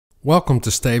Welcome to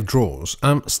stayfdraws.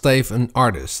 I'm Stayf, an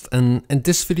artist, and in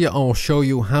this video I'll show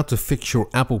you how to fix your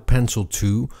Apple Pencil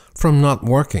 2 from not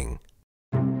working.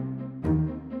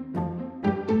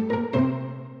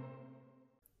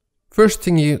 First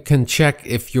thing you can check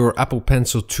if your Apple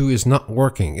Pencil 2 is not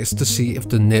working is to see if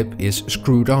the nib is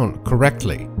screwed on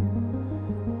correctly.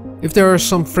 If there is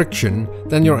some friction,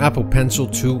 then your Apple Pencil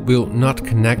 2 will not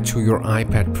connect to your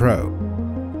iPad Pro.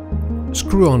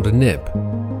 Screw on the nib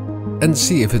and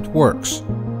see if it works.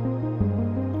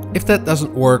 If that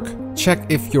doesn't work,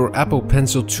 check if your Apple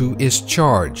Pencil 2 is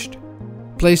charged.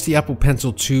 Place the Apple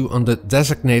Pencil 2 on the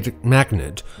designated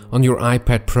magnet on your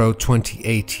iPad Pro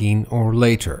 2018 or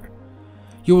later.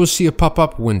 You will see a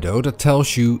pop-up window that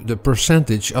tells you the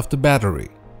percentage of the battery.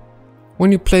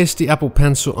 When you place the Apple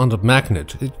Pencil on the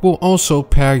magnet, it will also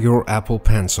pair your Apple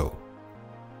Pencil.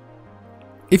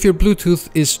 If your Bluetooth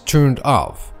is turned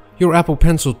off, your Apple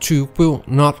Pencil 2 will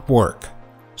not work.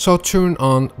 So turn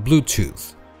on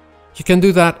Bluetooth. You can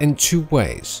do that in two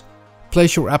ways.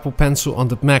 Place your Apple Pencil on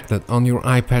the magnet on your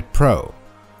iPad Pro.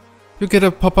 You get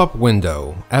a pop-up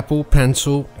window, Apple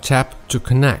Pencil Tap to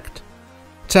Connect.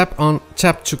 Tap on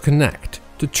Tap to Connect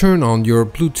to turn on your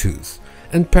Bluetooth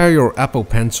and pair your Apple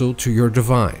Pencil to your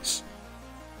device.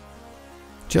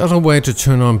 The other way to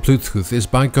turn on Bluetooth is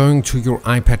by going to your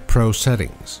iPad Pro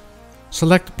settings.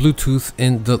 Select Bluetooth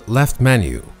in the left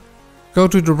menu. Go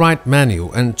to the right menu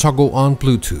and toggle on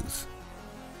Bluetooth.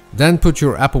 Then put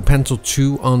your Apple Pencil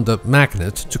 2 on the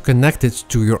magnet to connect it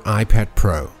to your iPad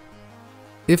Pro.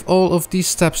 If all of these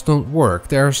steps don't work,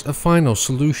 there's a final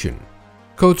solution.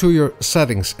 Go to your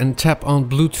settings and tap on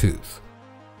Bluetooth.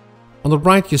 On the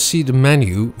right you see the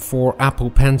menu for Apple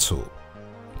Pencil.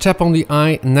 Tap on the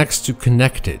eye next to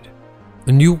Connected.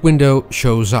 A new window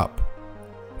shows up.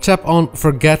 Tap on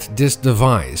Forget this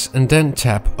device and then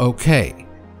tap OK.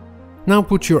 Now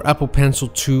put your Apple Pencil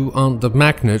 2 on the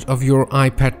magnet of your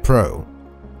iPad Pro.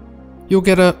 You'll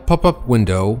get a pop-up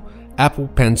window, Apple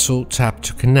Pencil Tap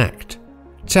to Connect.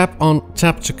 Tap on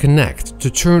Tap to Connect to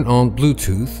turn on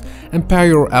Bluetooth and pair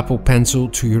your Apple Pencil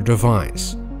to your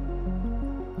device.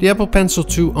 The Apple Pencil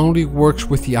 2 only works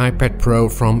with the iPad Pro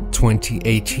from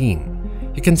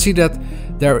 2018. You can see that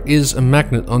there is a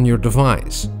magnet on your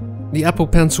device. The Apple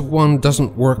Pencil 1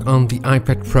 doesn't work on the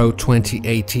iPad Pro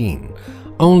 2018,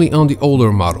 only on the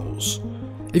older models.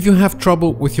 If you have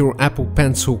trouble with your Apple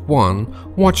Pencil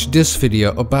 1, watch this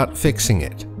video about fixing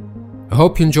it. I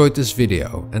hope you enjoyed this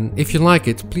video, and if you like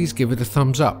it, please give it a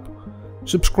thumbs up.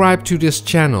 Subscribe to this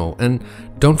channel and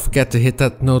don't forget to hit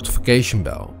that notification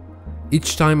bell.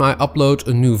 Each time I upload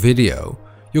a new video,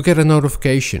 you'll get a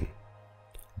notification.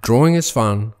 Drawing is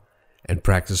fun and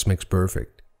practice makes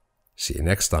perfect. See you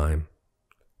next time.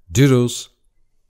 Doodles!